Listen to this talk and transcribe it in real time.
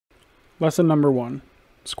Lesson number 1,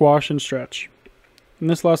 squash and stretch. In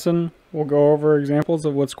this lesson, we'll go over examples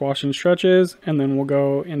of what squash and stretch is, and then we'll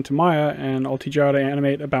go into Maya and I'll teach you how to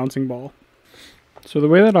animate a bouncing ball. So the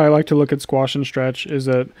way that I like to look at squash and stretch is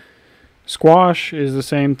that squash is the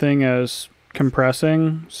same thing as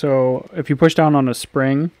compressing. So if you push down on a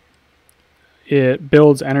spring, it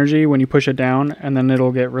builds energy when you push it down, and then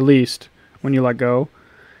it'll get released when you let go.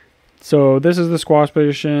 So this is the squash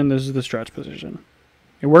position, this is the stretch position.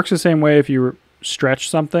 It works the same way if you stretch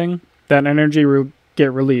something, that energy will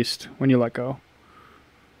get released when you let go.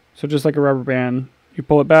 So just like a rubber band, you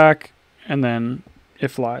pull it back and then it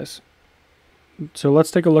flies. So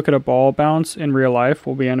let's take a look at a ball bounce in real life.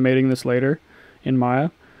 We'll be animating this later in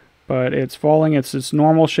Maya. But it's falling, it's its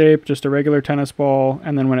normal shape, just a regular tennis ball,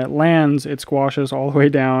 and then when it lands, it squashes all the way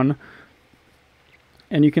down.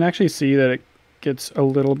 And you can actually see that it gets a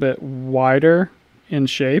little bit wider in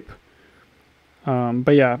shape.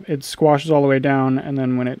 But yeah, it squashes all the way down, and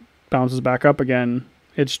then when it bounces back up again,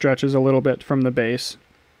 it stretches a little bit from the base.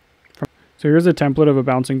 So here's a template of a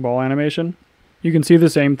bouncing ball animation. You can see the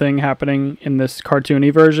same thing happening in this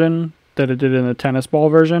cartoony version that it did in the tennis ball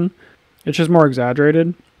version. It's just more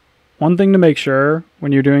exaggerated. One thing to make sure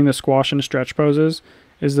when you're doing the squash and stretch poses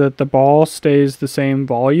is that the ball stays the same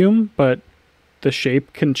volume, but the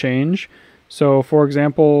shape can change. So for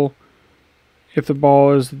example, if the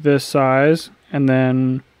ball is this size and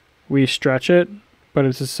then we stretch it, but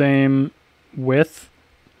it's the same width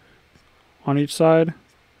on each side,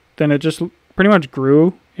 then it just pretty much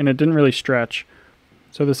grew and it didn't really stretch.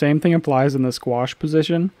 So the same thing applies in the squash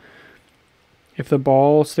position. If the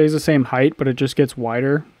ball stays the same height, but it just gets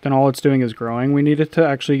wider, then all it's doing is growing. We need it to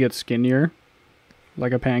actually get skinnier,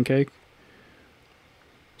 like a pancake.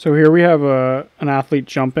 So here we have an athlete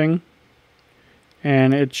jumping,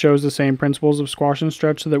 and it shows the same principles of squash and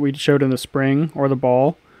stretch that we showed in the spring or the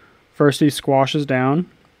ball. First he squashes down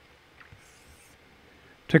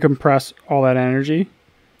to compress all that energy,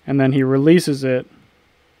 and then he releases it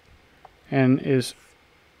and is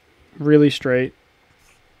really straight,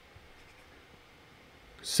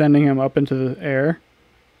 sending him up into the air.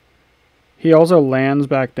 He also lands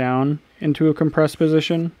back down into a compressed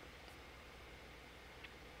position.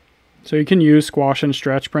 So you can use squash and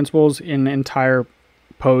stretch principles in entire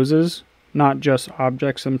poses, not just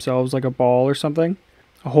objects themselves like a ball or something.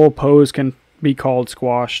 A whole pose can be called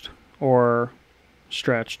squashed or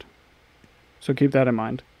stretched. So keep that in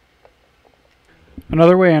mind.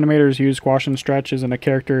 Another way animators use squash and stretch is in a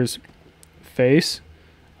character's face.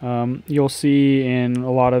 You'll see in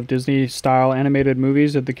a lot of Disney style animated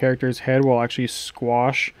movies that the character's head will actually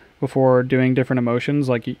squash before doing different emotions.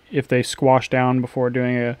 Like if they squash down before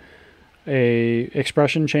doing a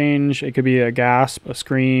expression change, it could be a gasp, a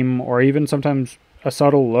scream, or even sometimes a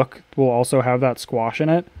subtle look will also have that squash in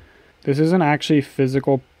it. This isn't actually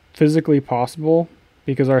physically possible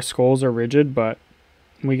because our skulls are rigid, but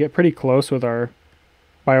we get pretty close with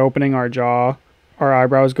by opening our jaw, our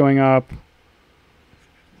eyebrows going up.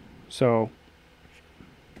 So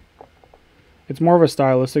it's more of a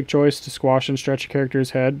stylistic choice to squash and stretch a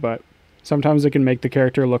character's head, but sometimes it can make the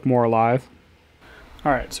character look more alive.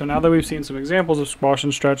 Alright, so now that we've seen some examples of squash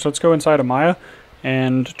and stretch, let's go inside of Maya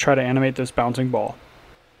and try to animate this bouncing ball.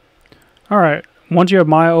 Alright, once you have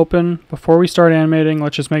Maya open, before we start animating,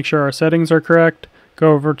 let's just make sure our settings are correct.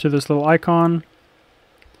 Go over to this little icon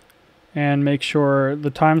and make sure the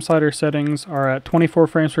time slider settings are at 24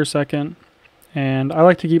 frames per second. And I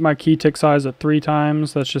like to keep my key tick size at 3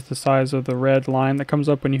 times. That's just the size of the red line that comes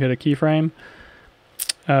up when you hit a keyframe.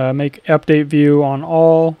 Make update view on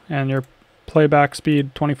all and your playback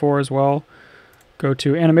speed 24 as well. Go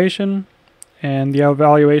to animation and the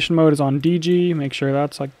evaluation mode is on DG. Make sure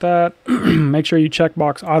that's like that. Make sure you check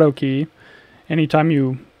box auto key. Anytime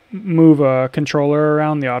you move a controller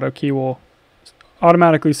around, the auto key will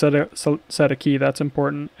automatically set a key. That's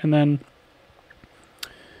important. And then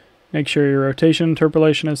make sure your rotation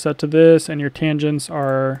interpolation is set to this and your tangents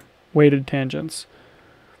are weighted tangents.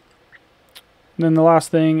 And then the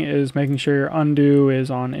last thing is making sure your undo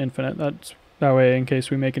is on infinite. That way, in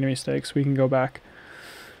case we make any mistakes, we can go back.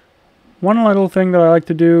 One little thing that I like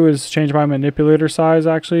to do is change my manipulator size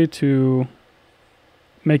actually to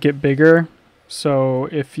make it bigger. So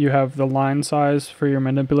if you have the line size for your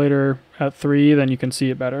manipulator at 3, then you can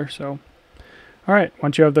see it better. So, alright,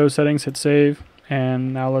 once you have those settings, hit save.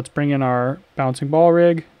 And now let's bring in our bouncing ball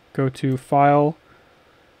rig. Go to File,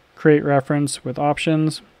 Create Reference with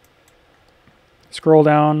Options. Scroll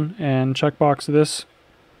down and checkbox this.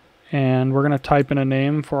 And we're going to type in a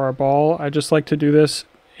name for our ball. I just like to do this.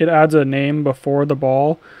 It adds a name before the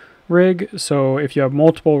ball rig, so if you have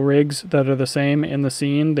multiple rigs that are the same in the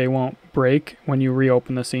scene, they won't break when you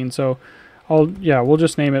reopen the scene. So we'll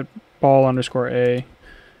just name it ball_A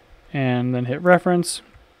and then hit reference.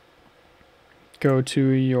 Go to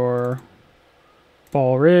your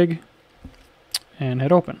ball rig and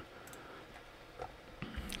hit open.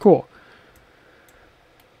 Cool.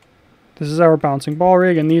 This is our bouncing ball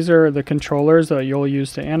rig, and these are the controllers that you'll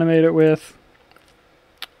use to animate it with.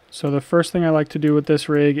 So the first thing I like to do with this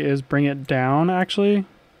rig is bring it down actually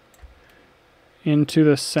into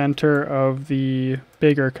the center of the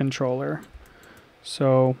bigger controller.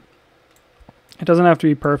 So it doesn't have to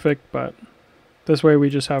be perfect, but this way we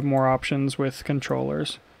just have more options with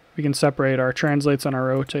controllers. We can separate our translates and our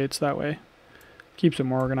rotates that way. Keeps it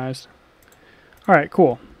more organized. Alright,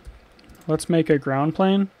 cool. Let's make a ground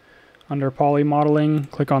plane. Under poly modeling,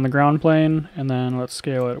 click on the ground plane, and then let's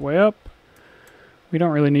scale it way up. We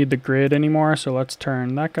don't really need the grid anymore, so let's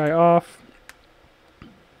turn that guy off.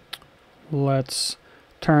 Let's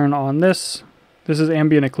turn on this. This is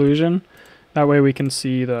ambient occlusion. That way we can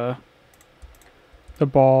see the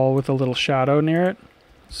ball with a little shadow near it.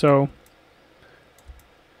 So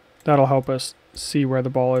that'll help us see where the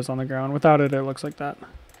ball is on the ground. Without it, it looks like that.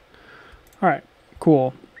 Alright,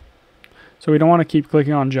 cool. So we don't want to keep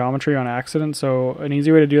clicking on geometry on accident, so an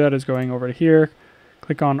easy way to do that is going over to here,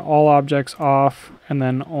 click on all objects off, and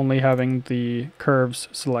then only having the curves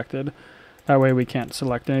selected. That way we can't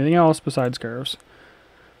select anything else besides curves.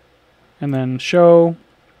 And then show,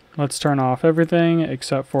 let's turn off everything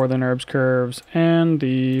except for the NURBS curves and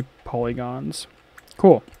the polygons.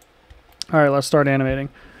 Cool. Alright, let's start animating.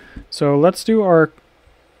 So let's do our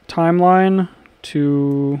timeline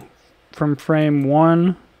from frame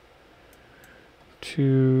 1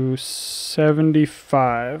 to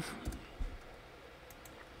 75.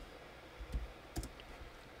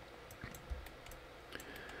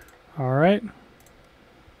 Alright,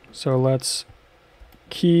 so let's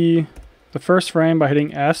key the first frame by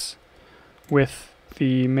hitting S with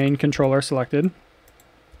the main controller selected.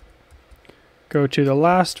 Go to the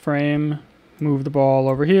last frame, move the ball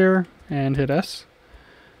over here, and hit S.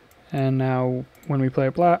 And now when we play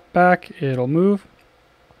it back, it'll move.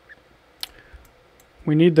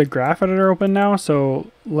 We need the graph editor open now, so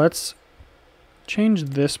let's change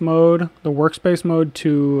this mode, the workspace mode,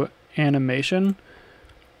 to animation.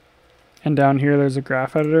 And down here there's a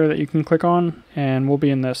graph editor that you can click on, and we'll be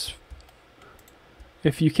in this.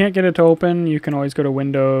 If you can't get it to open, you can always go to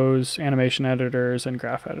Windows, Animation Editors, and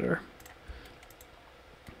Graph Editor.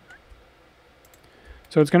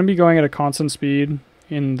 So it's going to be going at a constant speed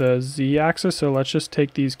in the Z axis, so let's just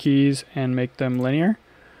take these keys and make them linear.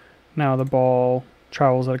 Now the ball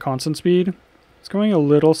travels at a constant speed. It's going a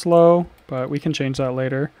little slow, but we can change that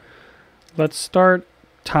later. Let's start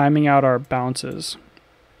timing out our bounces.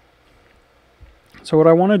 So what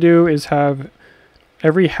I want to do is have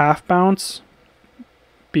every half bounce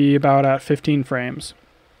be about at 15 frames.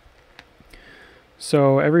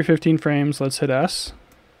 So every 15 frames, let's hit S.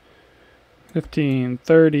 15,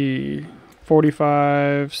 30,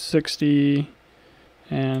 45, 60,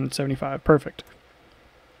 and 75. Perfect.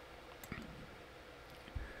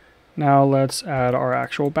 Now let's add our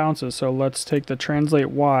actual bounces. So let's take the translate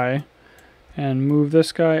Y and move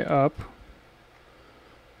this guy up.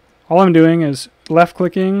 All I'm doing is left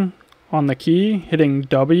clicking on the key, hitting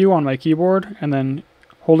W on my keyboard, and then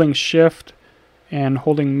holding shift and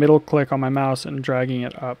holding middle click on my mouse and dragging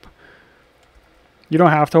it up. You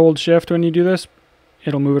don't have to hold shift when you do this.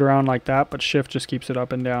 It'll move it around like that, but shift just keeps it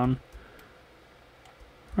up and down.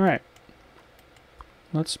 Alright.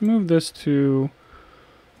 Let's move this to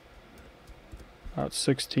about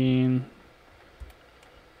 16.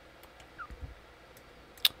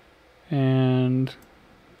 And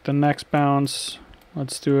the next bounce,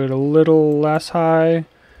 let's do it a little less high.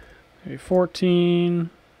 Maybe 14.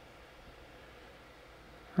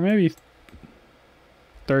 Or maybe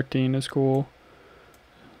 13 is cool.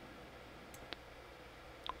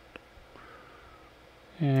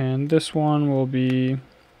 And this one will be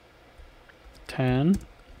 10.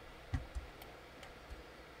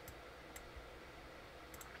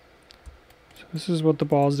 So this is what the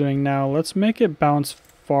ball is doing now. Let's make it bounce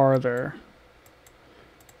farther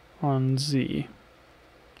on Z.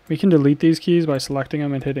 We can delete these keys by selecting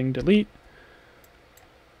them and hitting delete.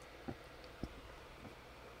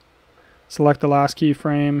 Select the last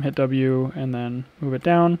keyframe, hit W, and then move it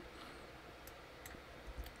down.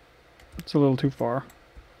 It's a little too far.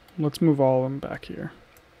 Let's move all of them back here.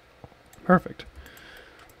 Perfect.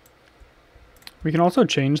 We can also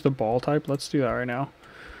change the ball type. Let's do that right now.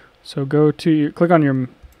 So click on your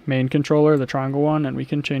main controller, the triangle one, and we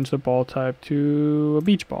can change the ball type to a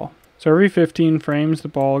beach ball. So every 15 frames the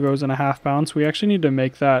ball goes in a half bounce. We actually need to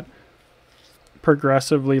make that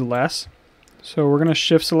progressively less. So we're going to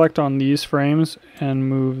shift select on these frames and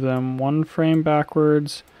move them 1 frame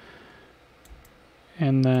backwards.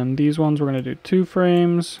 And then these ones we're going to do 2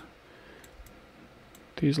 frames.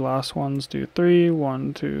 These last ones do 3.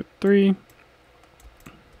 1, 2, 3.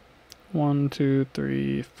 1, 2,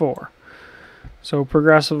 3, 4. So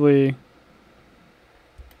progressively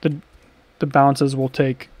the bounces will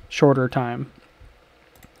take shorter time.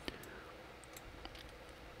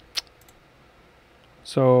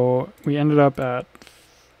 So we ended up at,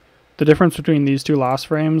 the difference between these two last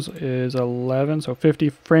frames is 11. So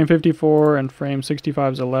frame 54 and frame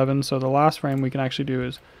 65 is 11. So the last frame we can actually do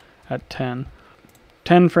is at 10.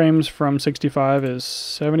 10 frames from 65 is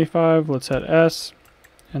 75. Let's hit S.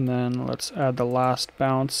 And then let's add the last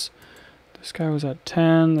bounce. This guy was at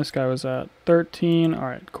 10. This guy was at 13. All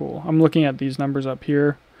right, cool. I'm looking at these numbers up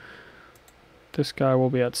here. This guy will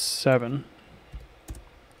be at 7.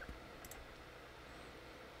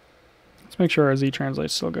 Let's make sure our Z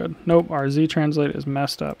translate's still good. Nope, our Z translate is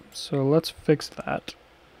messed up. So let's fix that.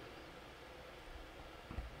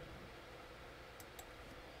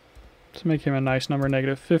 Let's make him a nice number,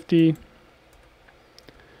 -50.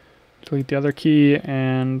 Delete the other key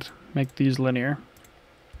and make these linear.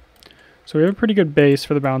 So we have a pretty good base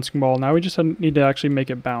for the bouncing ball. Now we just need to actually make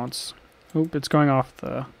it bounce. Oop, it's going off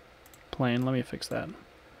the plane. Let me fix that.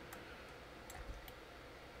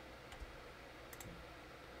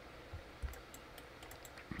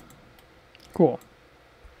 Cool.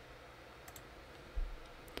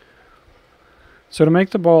 So to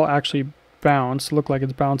make the ball actually bounce, look like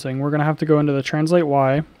it's bouncing, we're going to have to go into the translate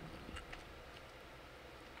Y.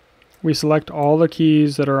 We select all the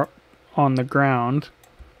keys that are on the ground.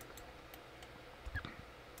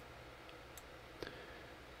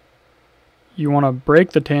 You want to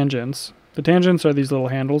break the tangents. The tangents are these little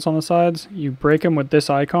handles on the sides. You break them with this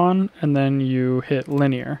icon and then you hit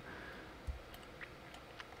linear.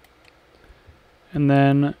 And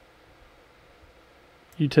then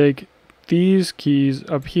you take these keys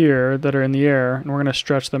up here that are in the air and we're going to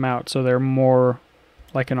stretch them out so they're more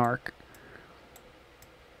like an arc.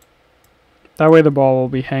 That way the ball will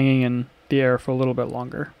be hanging in the air for a little bit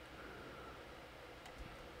longer.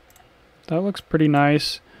 That looks pretty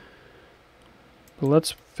nice. But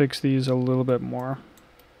let's fix these a little bit more.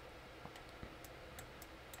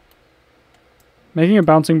 Making a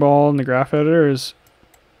bouncing ball in the graph editor is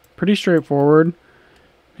pretty straightforward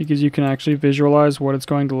because you can actually visualize what it's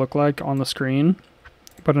going to look like on the screen.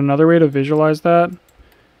 But another way to visualize that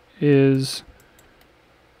is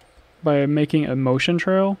by making a motion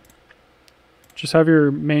trail. Just have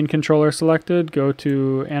your main controller selected, go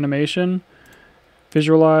to animation,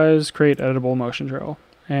 visualize, create editable motion trail.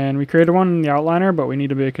 And we created one in the outliner, but we need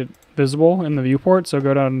to make it visible in the viewport, so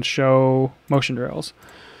go down and show motion trails.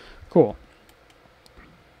 Cool.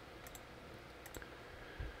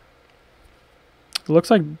 It looks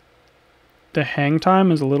like the hang time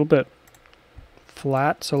is a little bit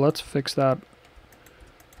flat, so let's fix that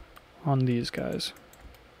on these guys.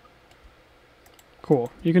 Cool.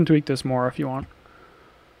 You can tweak this more if you want.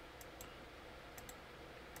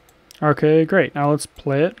 Okay, great. Now let's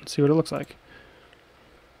play it and see what it looks like.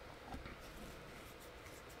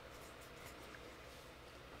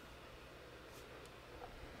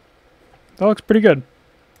 That looks pretty good.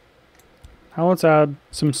 Now let's add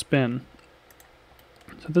some spin.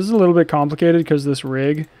 So this is a little bit complicated because this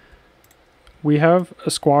rig, we have a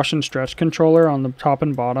squash and stretch controller on the top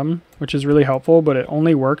and bottom, which is really helpful, but it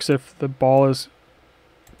only works if the ball is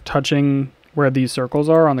touching where these circles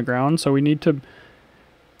are on the ground. So we need to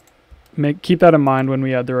keep that in mind when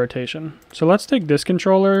we add the rotation. So let's take this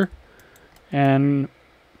controller and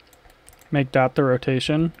make that the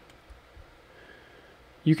rotation.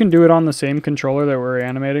 You can do it on the same controller that we're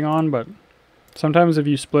animating on, but sometimes if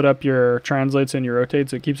you split up your translates and your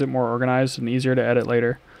rotates, it keeps it more organized and easier to edit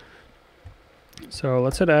later. So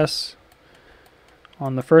let's hit S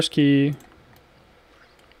on the first key,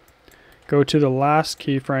 go to the last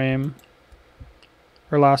keyframe,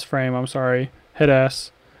 or last frame, I'm sorry, hit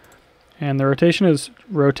S, and the rotation is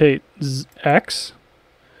rotate X,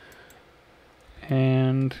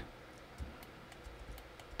 and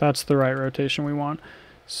that's the right rotation we want.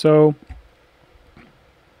 So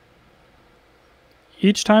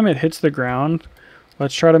each time it hits the ground,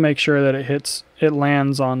 let's try to make sure that it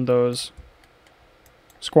lands on those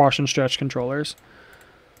squash and stretch controllers.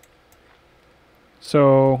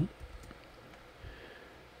 So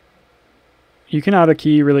you can add a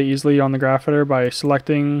key really easily on the graph editor by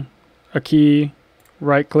selecting a key,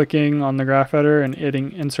 right clicking on the graph editor and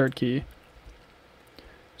hitting insert key.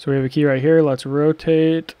 So we have a key right here. Let's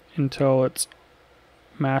rotate until it's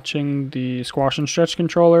matching the squash and stretch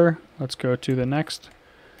controller. Let's go to the next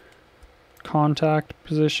contact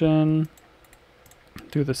position.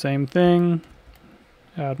 Do the same thing.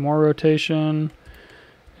 Add more rotation.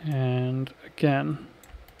 And again.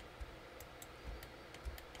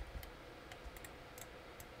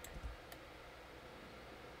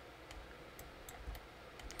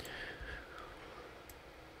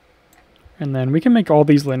 And then we can make all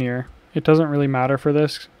these linear. It doesn't really matter for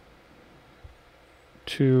this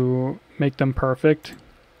to make them perfect.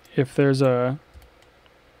 If there's a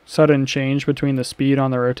sudden change between the speed on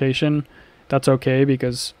the rotation, that's okay,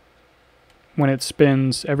 because when it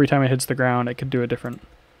spins, every time it hits the ground, it could do a different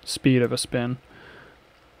speed of a spin.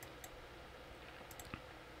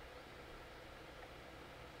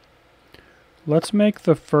 Let's make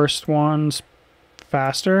the first ones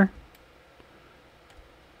faster.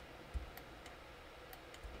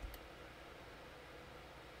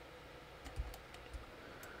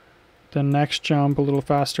 The next jump a little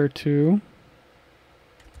faster too.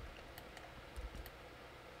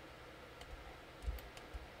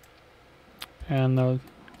 And the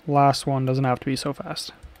last one doesn't have to be so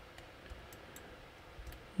fast.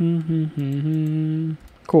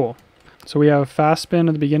 Cool. So we have fast spin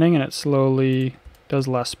at the beginning and it slowly does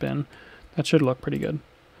less spin. That should look pretty good.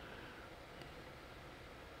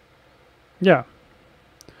 Yeah,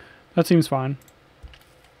 that seems fine.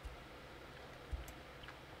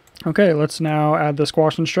 Okay, let's now add the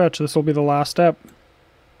squash and stretch. This will be the last step.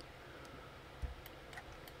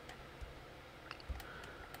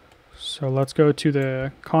 So let's go to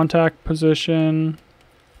the contact position.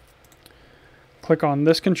 Click on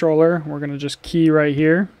this controller. We're going to just key right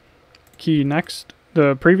here. Key next,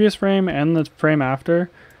 the previous frame and the frame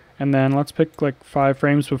after. And then let's pick like 5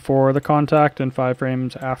 frames before the contact and 5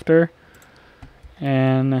 frames after.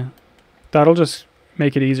 And that'll just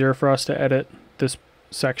make it easier for us to edit this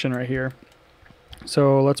section right here.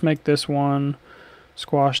 So let's make this one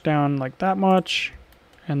squash down like that much,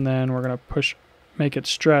 and then we're going to make it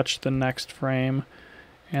stretch the next frame,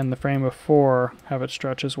 and the frame before have it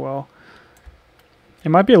stretch as well. It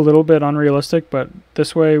might be a little bit unrealistic, but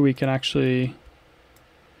this way we can actually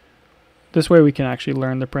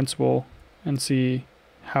learn the principle and see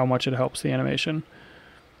how much it helps the animation.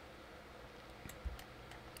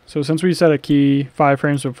 So since we set a key 5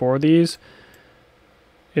 frames before these,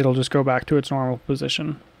 it'll just go back to its normal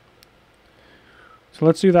position. So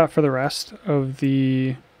let's do that for the rest of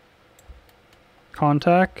the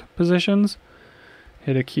contact positions.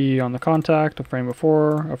 Hit a key on the contact, a frame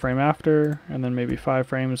before, a frame after, and then maybe 5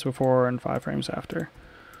 frames before and 5 frames after.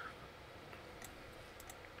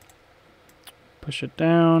 Push it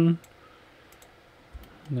down,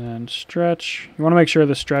 and then stretch. You want to make sure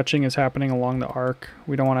the stretching is happening along the arc.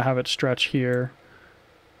 We don't want to have it stretch here.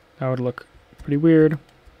 That would look pretty weird.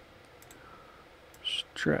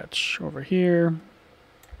 Stretch over here.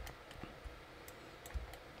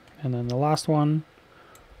 And then the last one.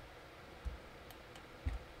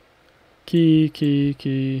 Key, key,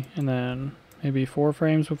 key, and then maybe 4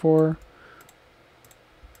 frames before.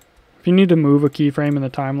 If you need to move a keyframe in the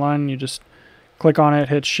timeline, you just click on it,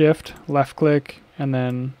 hit shift, left click, and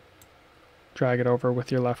then drag it over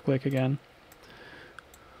with your left click again.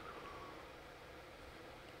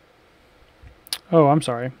 Oh, I'm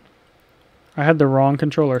sorry. I had the wrong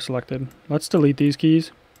controller selected. Let's delete these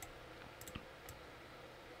keys.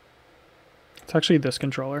 It's actually this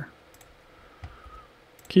controller.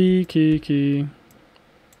 Key, key, key.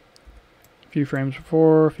 A few frames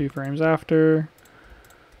before, a few frames after.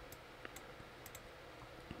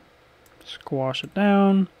 Squash it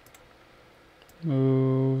down.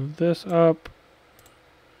 Move this up.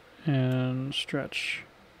 And stretch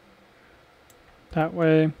that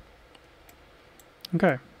way.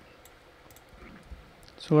 Okay.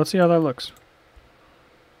 So let's see how that looks.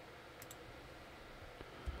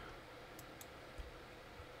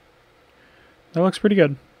 That looks pretty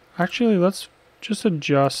good. Actually, let's just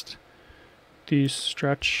adjust these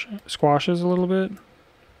stretch squashes a little bit.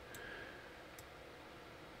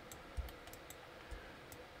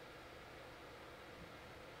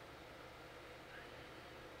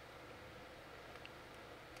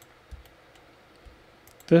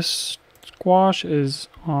 This squash is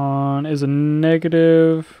a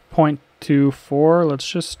negative 0.24. Let's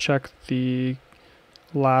just check the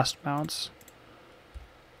last bounce.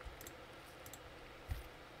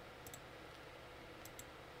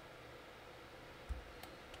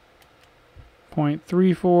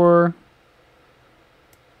 0.34.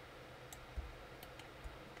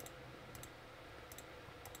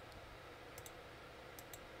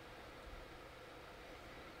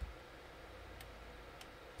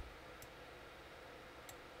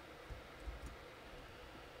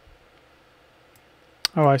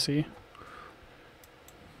 Oh, I see.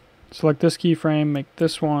 Select this keyframe, make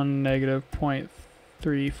this one negative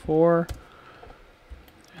 0.34,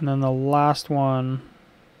 and then the last one,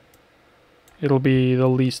 it'll be the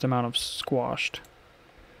least amount of squashed.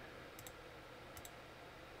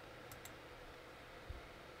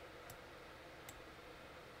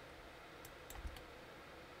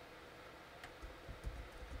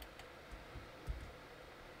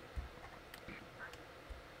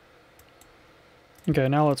 Okay,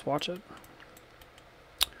 now let's watch it.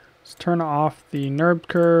 Let's turn off the NURB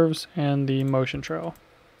curves and the motion trail.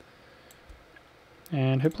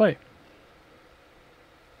 And hit play.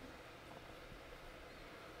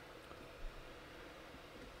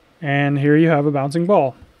 And here you have a bouncing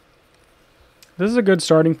ball. This is a good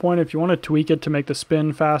starting point if you want to tweak it to make the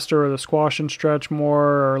spin faster or the squash and stretch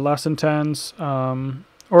more or less intense,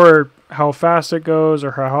 or how fast it goes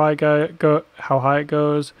or how high it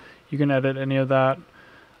goes. You can edit any of that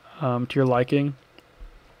to your liking.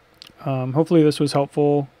 Hopefully this was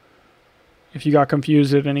helpful. If you got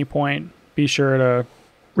confused at any point, be sure to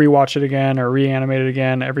rewatch it again or reanimate it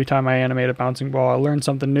again. Every time I animate a bouncing ball, I learn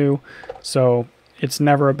something new. So it's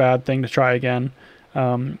never a bad thing to try again.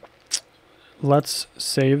 Let's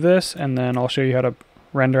save this and then I'll show you how to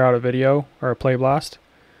render out a video or a play blast.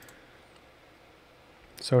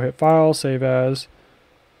 So hit File, Save As.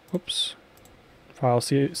 Whoops. File,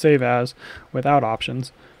 Save As without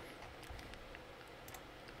options.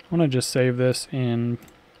 I want to just save this in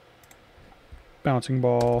Bouncing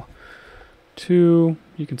Ball 2.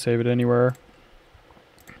 You can save it anywhere.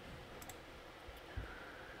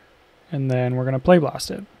 And then we're going to play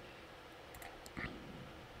blast it.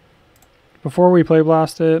 Before we play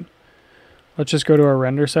blast it, let's just go to our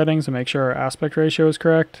render settings and make sure our aspect ratio is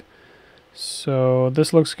correct. So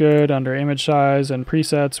this looks good under image size and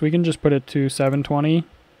presets. We can just put it to 720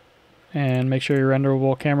 and make sure your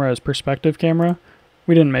renderable camera is perspective camera.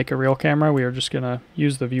 We didn't make a real camera. We are just going to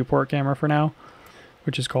use the viewport camera for now,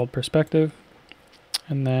 which is called perspective.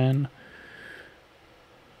 And then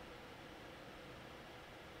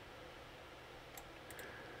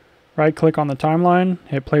right click on the timeline,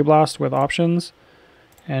 hit play blast with options,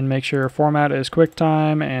 and make sure your format is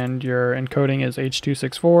QuickTime and your encoding is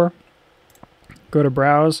H.264. Go to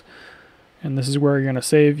browse, and this is where you're going to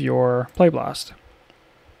save your play blast.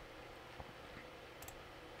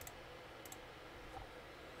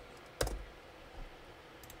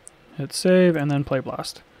 Hit save and then play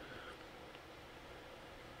blast.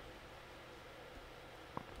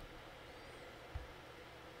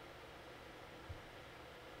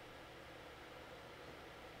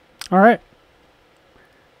 All right.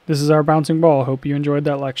 This is our bouncing ball. Hope you enjoyed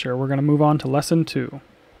that lecture. We're going to move on to lesson 2.